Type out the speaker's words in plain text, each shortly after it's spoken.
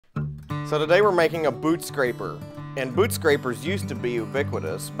So today we're making a boot scraper. And boot scrapers used to be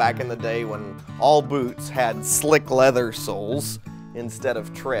ubiquitous back in the day when all boots had slick leather soles instead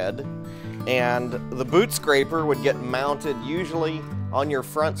of tread. And the boot scraper would get mounted usually on your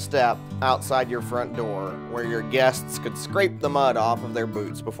front step outside your front door, where your guests could scrape the mud off of their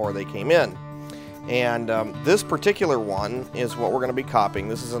boots before they came in. And this particular one is what we're going to be copying.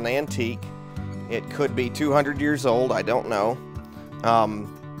 This is an antique. It could be 200 years old, I don't know.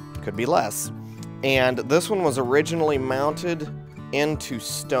 Could be less. And this one was originally mounted into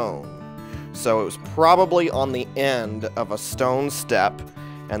stone. So it was probably on the end of a stone step,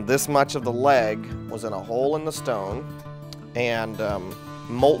 and this much of the leg was in a hole in the stone, and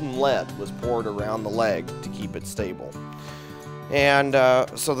molten lead was poured around the leg to keep it stable. And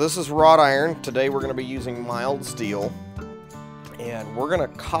so this is wrought iron. Today we're going to be using mild steel, and we're going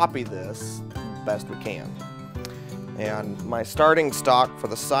to copy this best we can. And my starting stock for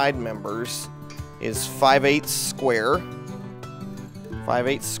the side members is 5/8 square,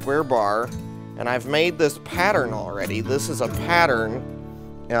 5/8 square bar, and I've made this pattern already. This is a pattern.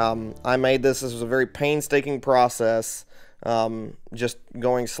 I made this. This was a very painstaking process, just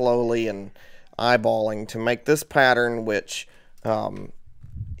going slowly and eyeballing to make this pattern, which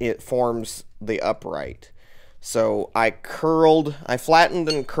it forms the upright. So I flattened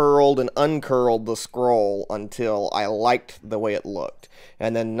and curled and uncurled the scroll until I liked the way it looked.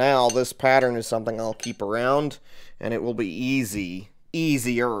 And then now this pattern is something I'll keep around, and it will be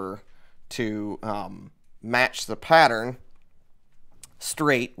easier to match the pattern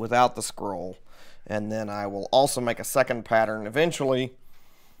straight without the scroll. And then I will also make a second pattern eventually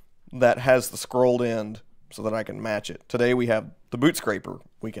that has the scrolled end so that I can match it. Today we have the boot scraper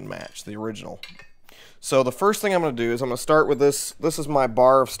we can match, the original. So the first thing I'm going to do is I'm going to start with this. This is my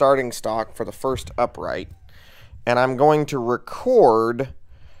bar of starting stock for the first upright. And I'm going to record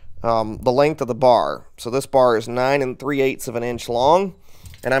the length of the bar. So this bar is 9 3/8 of an inch long.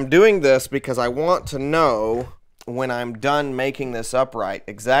 And I'm doing this because I want to know when I'm done making this upright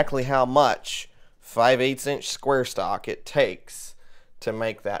exactly how much 5/8 inch square stock it takes to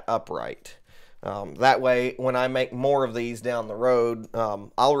make that upright. That way, when I make more of these down the road,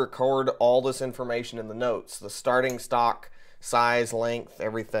 I'll record all this information in the notes, the starting stock, size, length,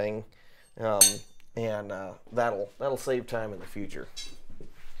 everything, and that'll save time in the future.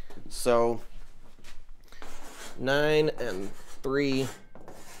 So 9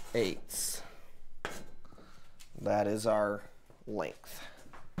 3/8. That is our length.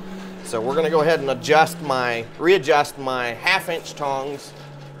 So we're going to go ahead and readjust my 1/2 inch tongs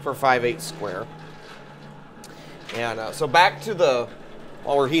for 5/8 square. And so back to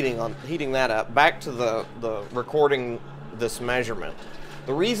while we're heating that up, back to the recording this measurement.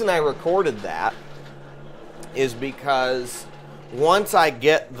 The reason I recorded that is because once I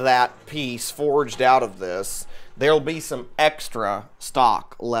get that piece forged out of this, there'll be some extra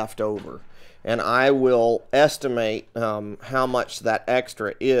stock left over. And I will estimate how much that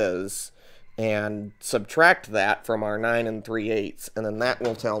extra is and subtract that from our 9 3/8, and then that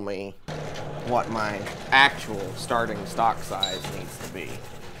will tell me what my actual starting stock size needs to be.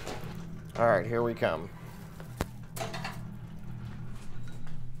 All right, here we come.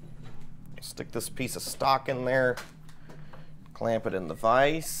 Stick this piece of stock in there, clamp it in the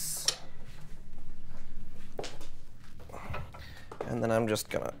vise, and then I'm just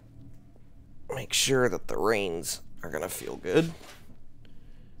gonna make sure that the reins are gonna feel good.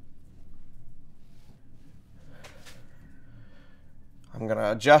 I'm going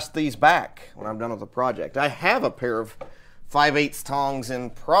to adjust these back when I'm done with the project. I have a pair of 5/8 tongs in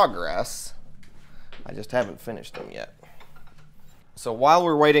progress. I just haven't finished them yet. So while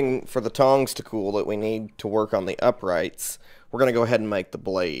we're waiting for the tongs to cool that we need to work on the uprights, we're going to go ahead and make the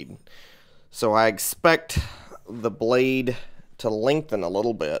blade. So I expect the blade to lengthen a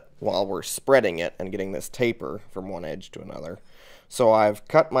little bit while we're spreading it and getting this taper from one edge to another. So I've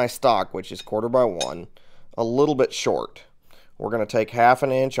cut my stock, which is 1/4 by 1, a little bit short. We're going to take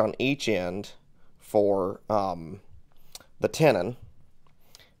 1/2 inch on each end for the tenon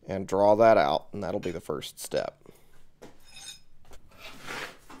and draw that out, and that'll be the first step.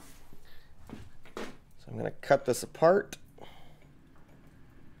 So I'm going to cut this apart.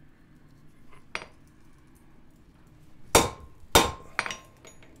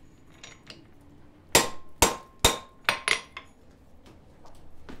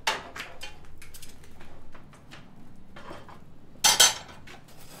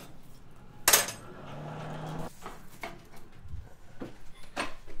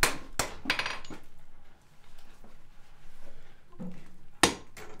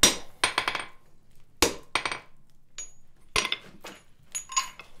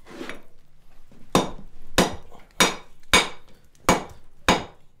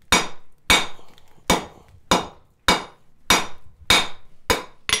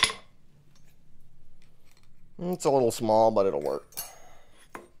 It's a little small, but it'll work.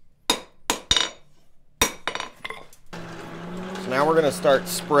 So now we're going to start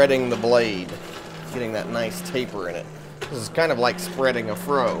spreading the blade, getting that nice taper in it. This is kind of like spreading a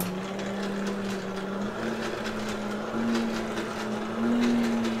fro.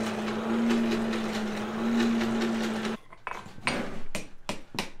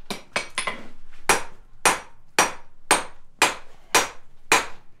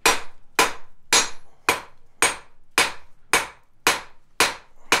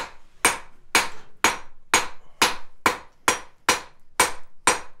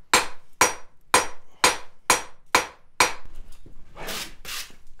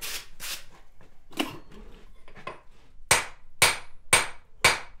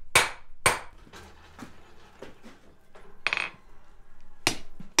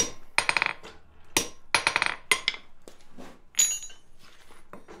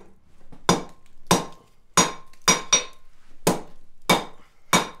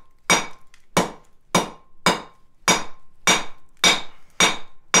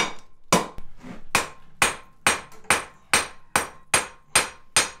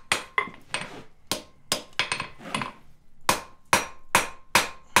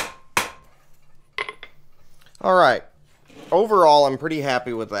 Alright, overall I'm pretty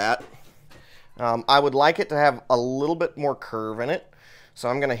happy with that. I would like it to have a little bit more curve in it, so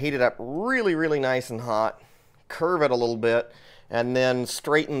I'm going to heat it up really nice and hot, curve it a little bit, and then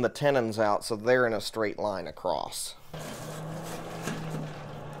straighten the tenons out so they're in a straight line across.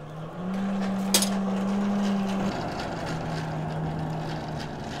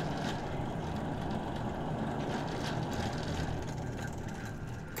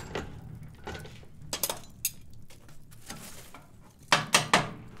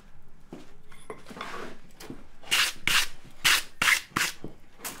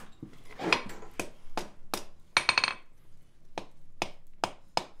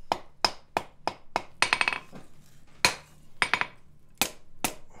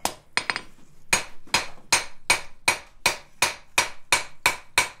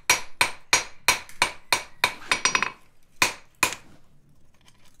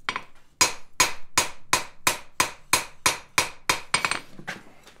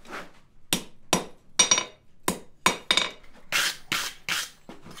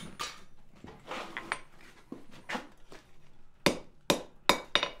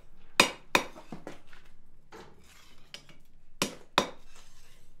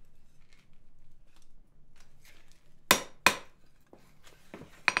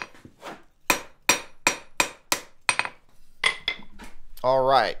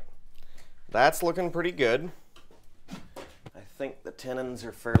 Alright, that's looking pretty good. I think the tenons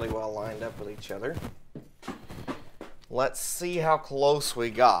are fairly well lined up with each other. Let's see how close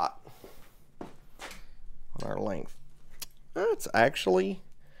we got on our length. It's actually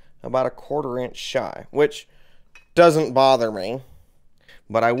about 1/4 inch shy, which doesn't bother me,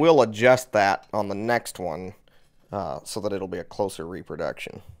 but I will adjust that on the next one so that it'll be a closer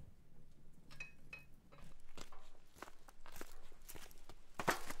reproduction.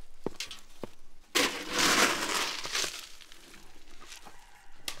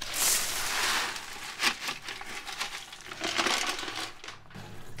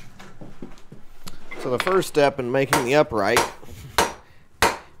 So the first step in making the upright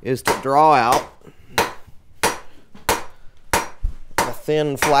is to draw out a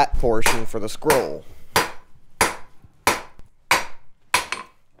thin flat portion for the scroll.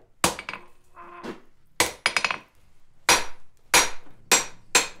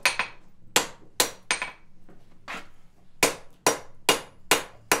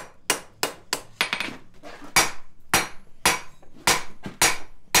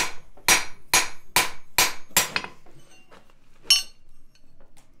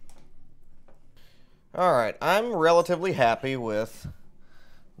 Alright, I'm relatively happy with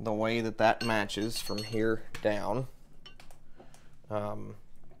the way that that matches from here down. Now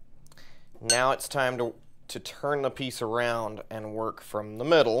it's time to turn the piece around and work from the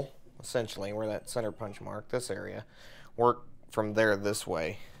middle, essentially, where that center punch mark, this area, work from there this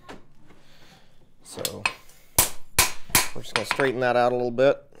way. So we're just going to straighten that out a little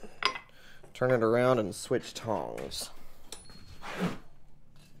bit, turn it around, and switch tongs.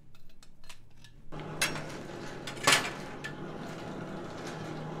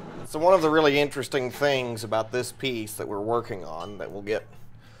 So one of the really interesting things about this piece that we're working on that will get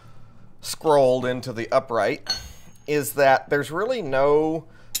scrolled into the upright is that there's really no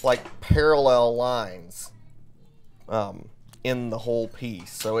like parallel lines in the whole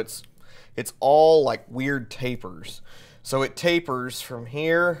piece. So it's all like weird tapers. So it tapers from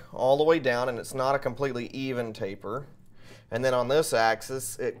here all the way down, and it's not a completely even taper. And then on this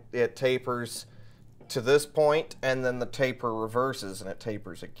axis, it tapers to this point, and then the taper reverses and it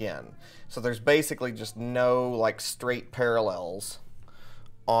tapers again. So there's basically just no like straight parallels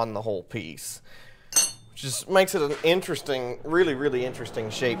on the whole piece, which just makes it an interesting, really interesting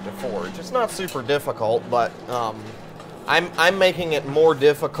shape to forge. It's not super difficult, but I'm making it more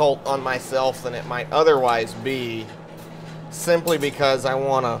difficult on myself than it might otherwise be, simply because I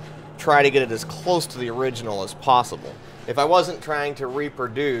want to try to get it as close to the original as possible. If I wasn't trying to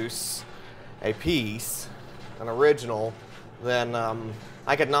reproduce a piece, an original, then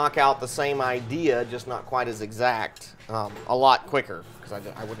I could knock out the same idea, just not quite as exact, a lot quicker, because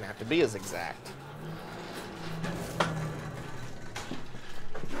I wouldn't have to be as exact.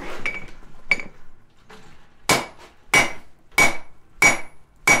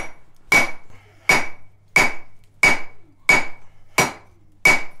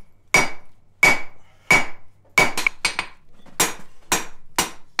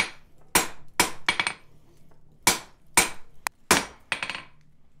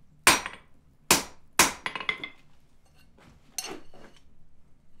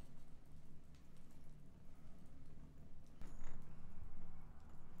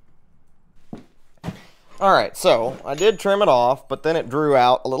 Alright, so I did trim it off, but then it drew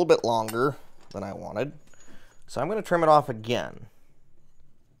out a little bit longer than I wanted. So I'm going to trim it off again.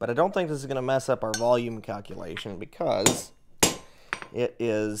 But I don't think this is going to mess up our volume calculation, because it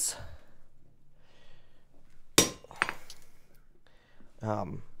is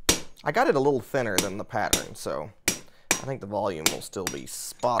I got it a little thinner than the pattern, so I think the volume will still be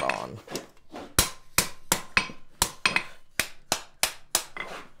spot on.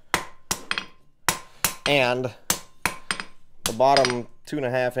 And the bottom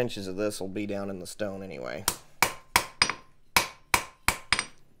 2.5 inches of this will be down in the stone anyway.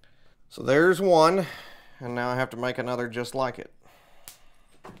 So there's one, and now I have to make another just like it.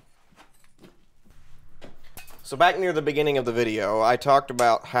 So back near the beginning of the video, I talked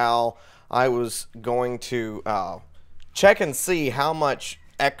about how I was going to check and see how much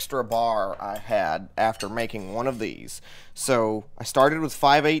extra bar I had after making one of these. So I started with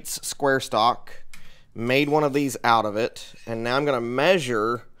 5/8 square stock, made one of these out of it, and now I'm going to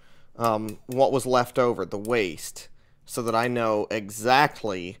measure what was left over, the waste, so that I know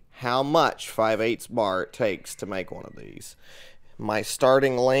exactly how much 5/8 bar it takes to make one of these. My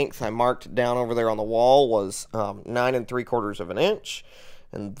starting length, I marked down over there on the wall, was 9 3/4 inches,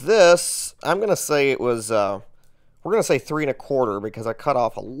 and this, I'm going to say it was, we're going to say 3 1/4, because I cut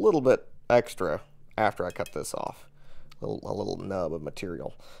off a little bit extra after I cut this off, a little nub of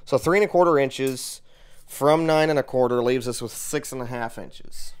material. So 3 1/4 inches from 9 1/4 leaves us with 6.5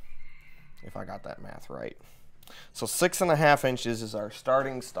 inches, if I got that math right. So 6.5 inches is our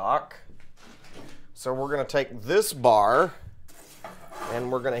starting stock. So we're going to take this bar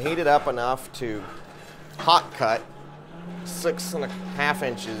and we're going to heat it up enough to hot cut 6.5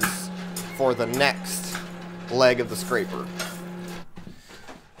 inches for the next leg of the scraper.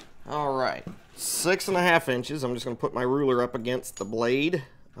 All right, 6.5 inches. I'm just going to put my ruler up against the blade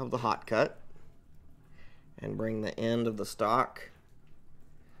of the hot cut and bring the end of the stock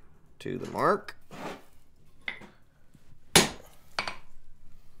to the mark.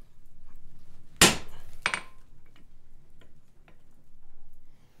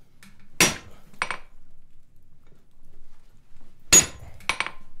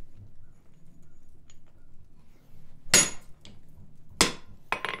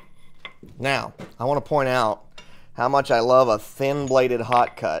 Now, I want to point out how much I love a thin-bladed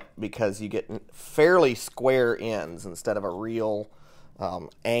hot cut, because you get fairly square ends instead of a real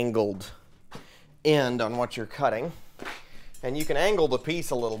angled end on what you're cutting. And you can angle the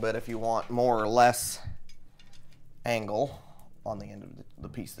piece a little bit if you want more or less angle on the end of the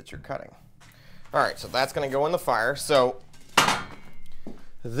piece that you're cutting. All right, so that's going to go in the fire. So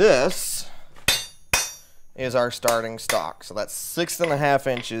this is our starting stock. So that's 6.5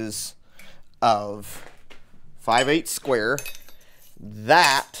 inches of 5/8 square.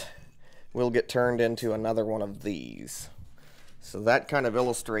 That will get turned into another one of these. So that kind of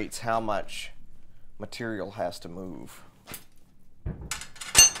illustrates how much material has to move.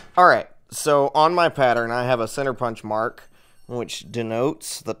 All right, so on my pattern I have a center punch mark which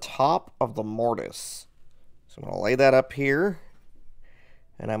denotes the top of the mortise. So I'm going to lay that up here,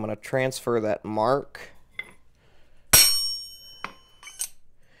 and I'm going to transfer that mark.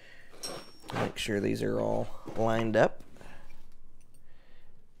 Make sure these are all lined up.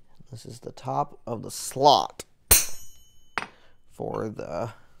 This is the top of the slot for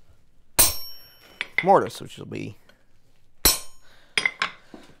the mortise, which will be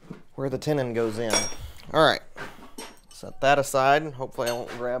where the tenon goes in. All right, set that aside. Hopefully I won't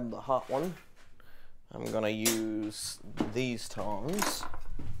grab the hot one. I'm gonna use these tongs.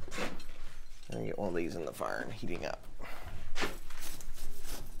 I'm gonna get one of these in the fire and heating up.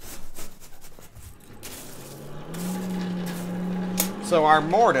 So our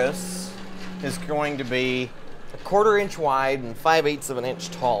mortise is going to be 1/4 inch wide and 5/8 of an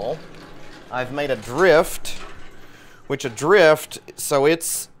inch tall. I've made a drift, so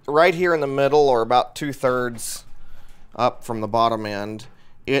it's right here in the middle, or about 2/3 up from the bottom end.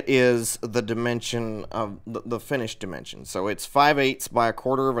 It is the dimension of the finished dimension. So it's 5/8 by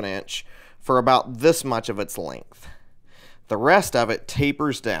 1/4 of an inch for about this much of its length. The rest of it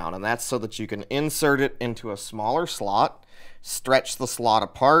tapers down, and that's so that you can insert it into a smaller slot, stretch the slot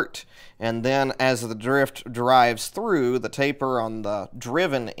apart, and then as the drift drives through, the taper on the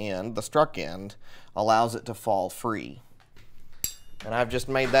driven end, the struck end, allows it to fall free. And I've just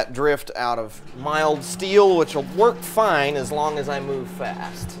made that drift out of mild steel, which will work fine as long as I move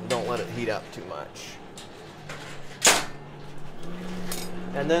fast. Don't let it heat up too much.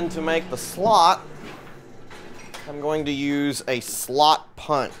 And then to make the slot, I'm going to use a slot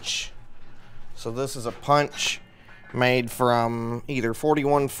punch. So this is a punch made from either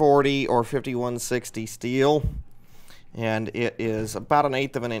 4140 or 5160 steel. And it is about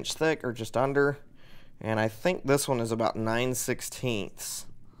 1/8 of an inch thick, or just under. And I think this one is about 9/16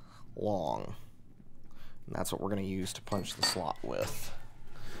 long. And that's what we're going to use to punch the slot with.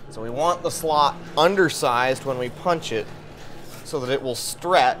 So we want the slot undersized when we punch it so that it will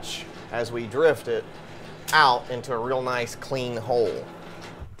stretch as we drift it out into a real nice clean hole.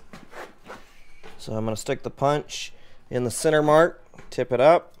 So I'm going to stick the punch in the center mark, tip it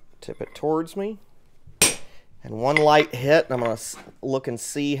up, tip it towards me. And one light hit, and I'm going to look and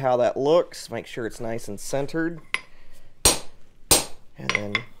see how that looks, make sure it's nice and centered. And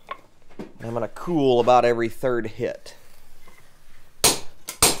then I'm going to cool about every 3rd hit.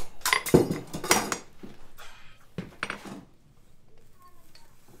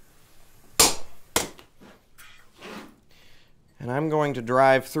 And I'm going to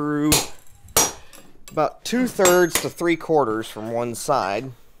drive through about 2/3 to 3/4 from one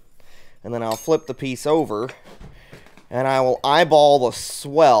side. And then I'll flip the piece over, and I will eyeball the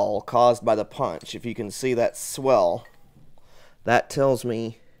swell caused by the punch. If you can see that swell, that tells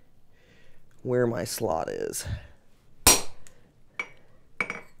me where my slot is. I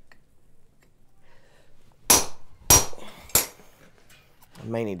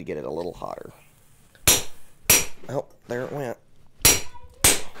may need to get it a little hotter. Oh, there it went.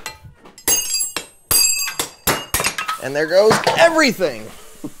 And there goes everything.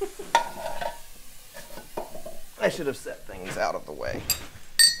 I should have set things out of the way.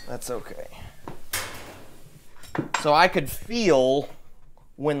 That's okay. So I could feel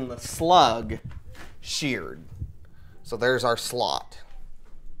when the slug sheared. So there's our slot.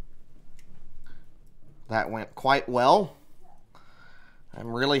 That went quite well.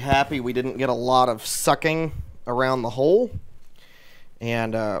 I'm really happy we didn't get a lot of sucking around the hole.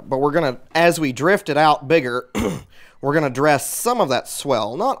 And but we're gonna, as we drift it out bigger, we're gonna dress some of that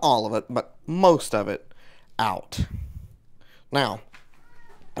swell, not all of it, but most of it, out. Now,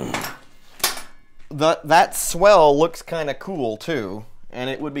 that swell looks kind of cool too,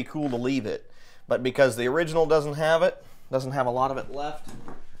 and it would be cool to leave it, but because the original doesn't have a lot of it left,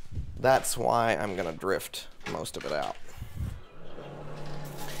 that's why I'm gonna drift most of it out.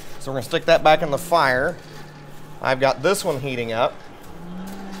 So we're gonna stick that back in the fire. I've got this one heating up.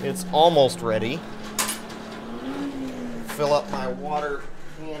 It's almost ready. Fill up my water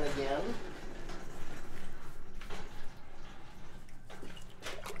can again.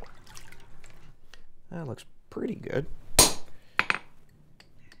 That looks pretty good.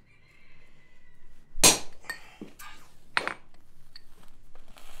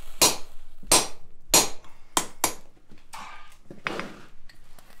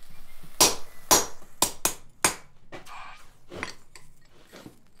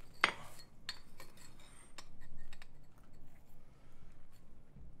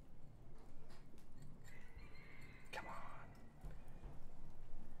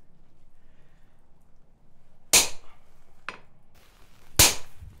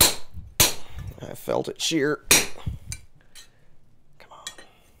 I felt it shear. Come on.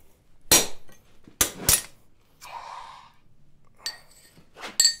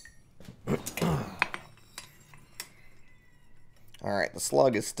 All right, the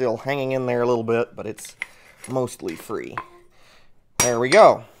slug is still hanging in there a little bit, but it's mostly free. There we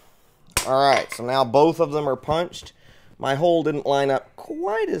go. All right, so now both of them are punched. My hole didn't line up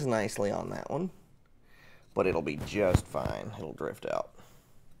quite as nicely on that one, but it'll be just fine. It'll drift out.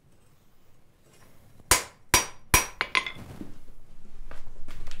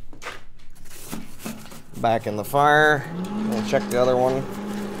 Back in the fire. We'll check the other one.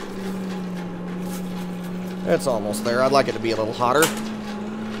 It's almost there. I'd like it to be a little hotter.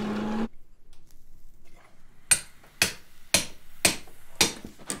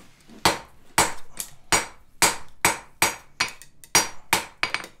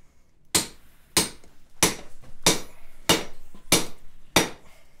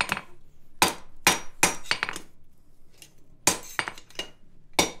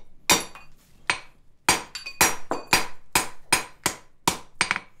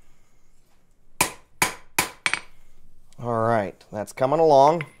 Alright, that's coming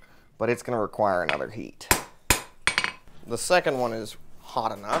along, but it's going to require another heat. The second one is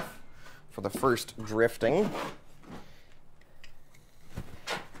hot enough for the first drifting.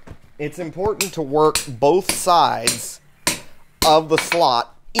 It's important to work both sides of the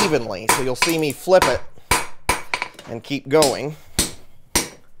slot evenly, so you'll see me flip it and keep going.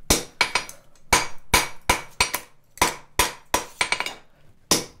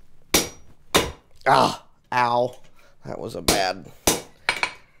 Ah, ow. That was a bad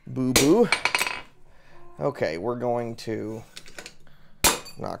boo-boo. Okay, we're going to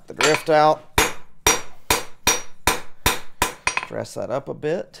knock the drift out. Dress that up a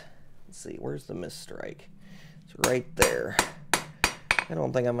bit. Let's see, where's the miss strike? It's right there. I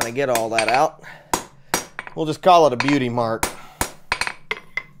don't think I'm going to get all that out. We'll just call it a beauty mark.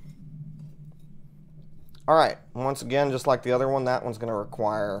 Alright, once again, just like the other one, that one's going to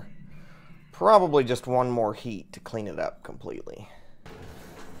require probably just one more heat to clean it up completely.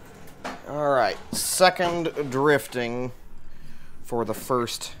 Alright, second drifting for the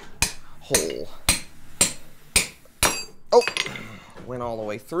first hole. Oh, went all the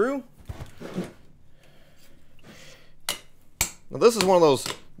way through. Now this is one of those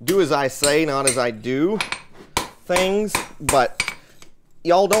do as I say, not as I do things, but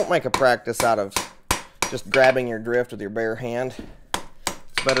y'all don't make a practice out of just grabbing your drift with your bare hand.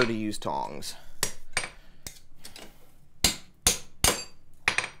 It's better to use tongs.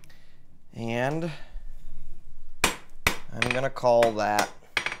 And I'm going to call that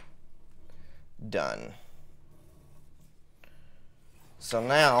done. So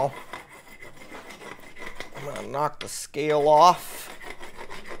now I'm going to knock the scale off.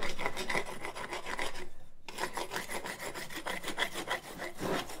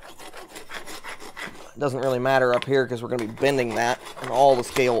 It doesn't really matter up here because we're going to be bending that and all the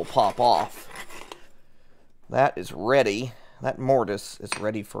scale will pop off. That is ready. That mortise is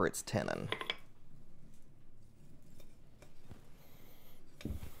ready for its tenon.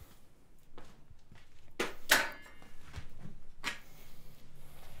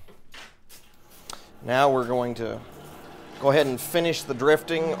 Now we're going to go ahead and finish the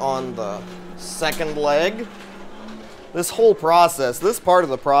drifting on the second leg. This whole process, this part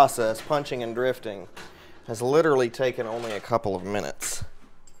of the process, punching and drifting, has literally taken only a couple of minutes.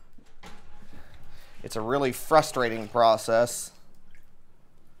 It's a really frustrating process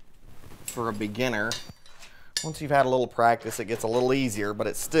for a beginner. Once you've had a little practice, it gets a little easier, but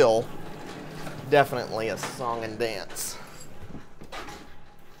it's still definitely a song and dance.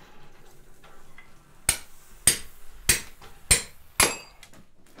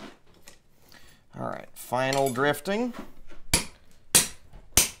 All right, final drifting.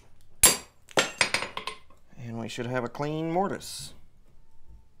 And we should have a clean mortise.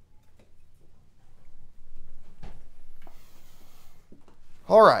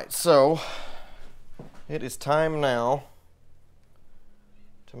 All right, so it is time now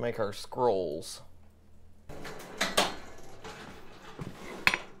to make our scrolls.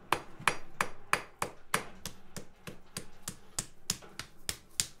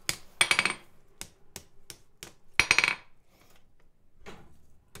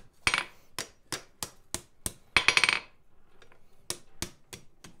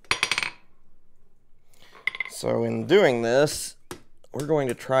 So in doing this, we're going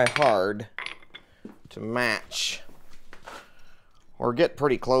to try hard to match, or get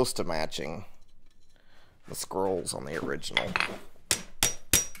pretty close to matching, the scrolls on the original.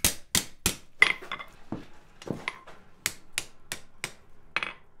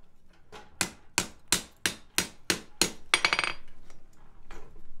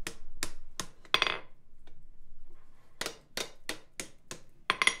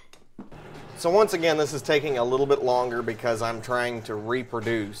 So once again, this is taking a little bit longer because I'm trying to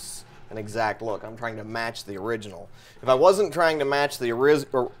reproduce an exact look. I'm trying to match the original. If I wasn't trying to match the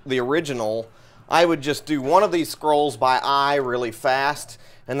original, I would just do one of these scrolls by eye really fast,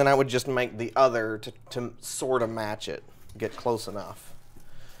 and then I would just make the other to sort of match it, get close enough.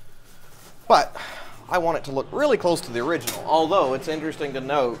 But I want it to look really close to the original, although it's interesting to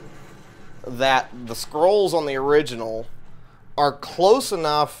note that the scrolls on the original are close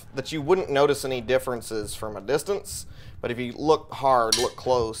enough that you wouldn't notice any differences from a distance, but if you look hard, look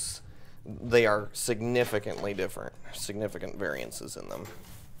close, they are significantly different, significant variances in them.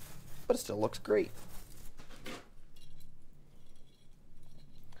 But it still looks great.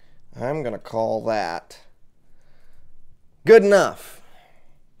 I'm going to call that good enough,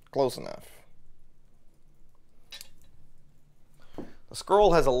 close enough. The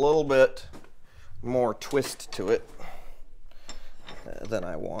scroll has a little bit more twist to it than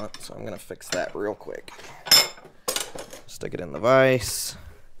I want, so I'm going to fix that real quick. Stick it in the vise,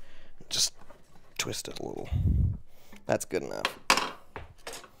 just twist it a little. That's good enough.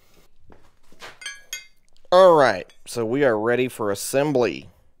 All right, so we are ready for assembly.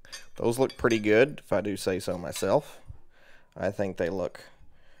 Those look pretty good, if I do say so myself. I think they look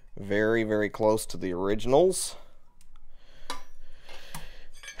very, very close to the originals.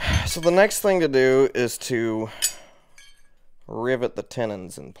 So the next thing to do is to rivet the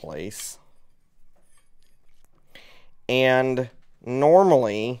tenons in place. And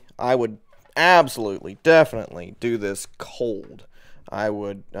normally, I would absolutely, definitely do this cold. I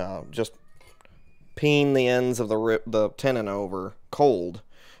would just peen the ends of the tenon over cold,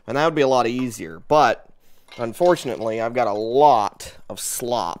 and that would be a lot easier. But unfortunately, I've got a lot of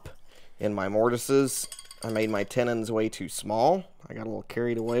slop in my mortises. I made my tenons way too small. I got a little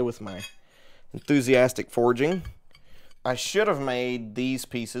carried away with my enthusiastic forging. I should have made these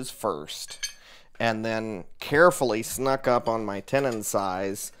pieces first and then carefully snuck up on my tenon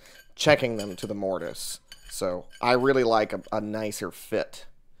size, checking them to the mortise. So I really like a nicer fit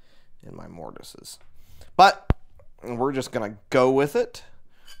in my mortises. But we're just going to go with it.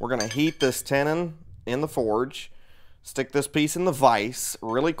 We're going to heat this tenon in the forge, stick this piece in the vise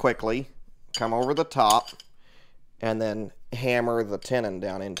really quickly, come over the top, and then hammer the tenon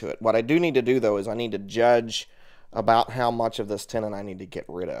down into it. What I do need to do, though, is I need to judge about how much of this tenon I need to get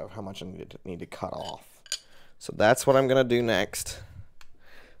rid of, how much I need to cut off. So that's what I'm going to do next.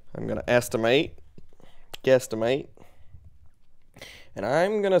 I'm going to estimate, guesstimate, and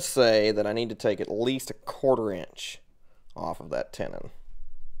I'm going to say that I need to take at least 1/4 inch off of that tenon.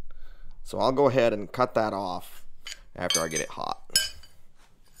 So I'll go ahead and cut that off after I get it hot.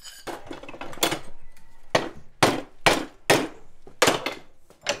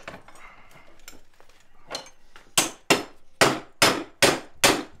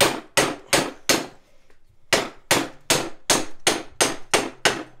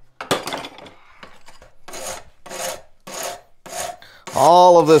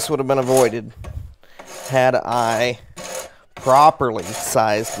 All of this would have been avoided had I properly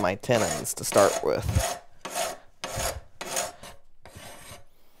sized my tenons to start with.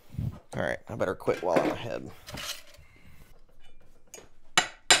 All right, I better quit while I'm ahead.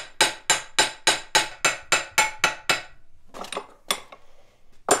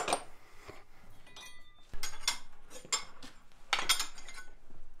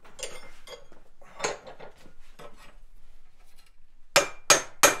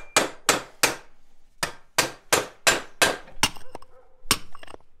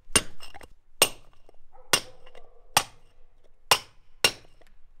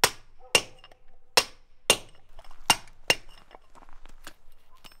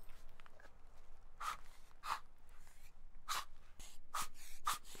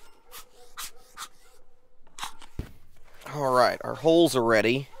 All right, our holes are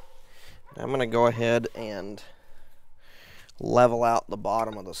ready. I'm going to go ahead and level out the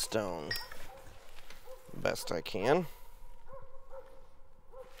bottom of the stone the best I can.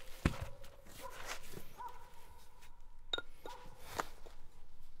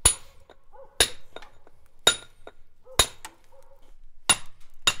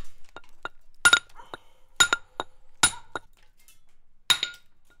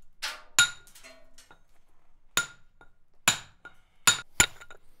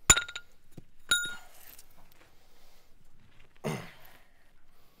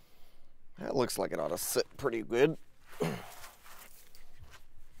 That looks like it ought to sit pretty good.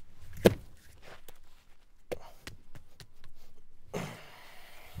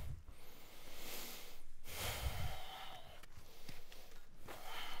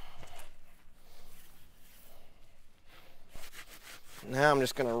 Now I'm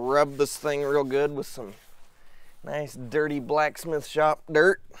just going to rub this thing real good with some nice dirty blacksmith shop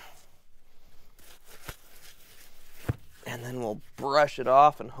dirt. And then we'll brush it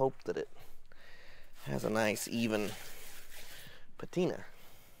off and hope that it has a nice even patina.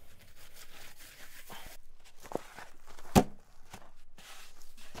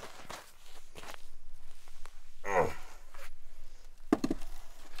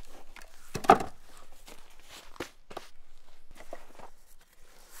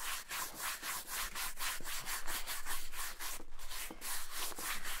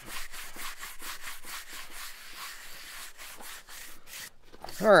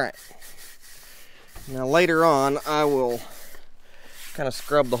 Alright. Now later on, I will kind of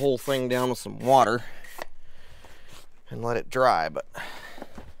scrub the whole thing down with some water and let it dry, but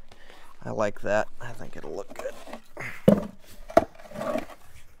I like that. I think it'll look good.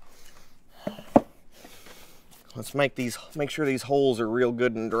 Let's make sure these holes are real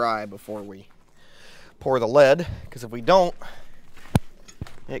good and dry before we pour the lead, because if we don't,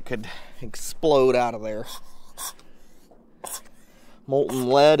 it could explode out of there. Molten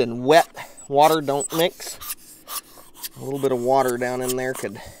lead and wet water don't mix. A little bit of water down in there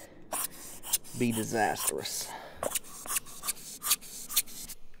could be disastrous.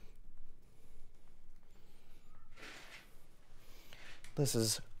 This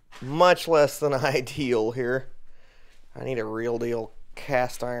is much less than ideal here. I need a real deal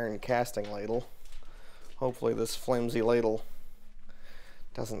cast iron casting ladle. Hopefully this flimsy ladle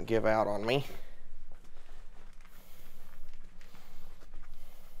doesn't give out on me.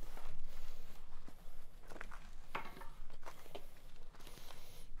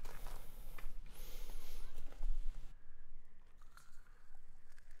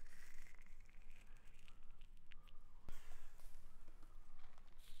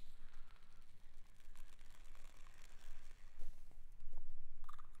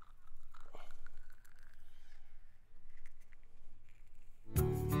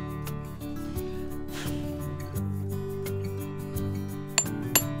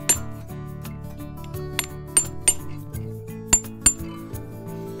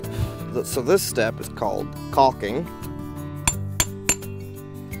 So this step is called caulking,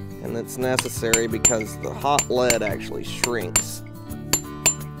 and it's necessary because the hot lead actually shrinks,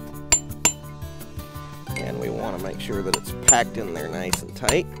 and we want to make sure that it's packed in there nice and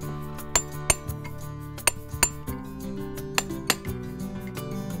tight.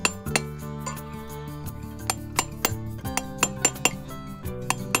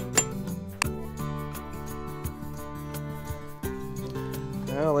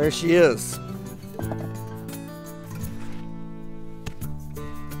 Well, there she is.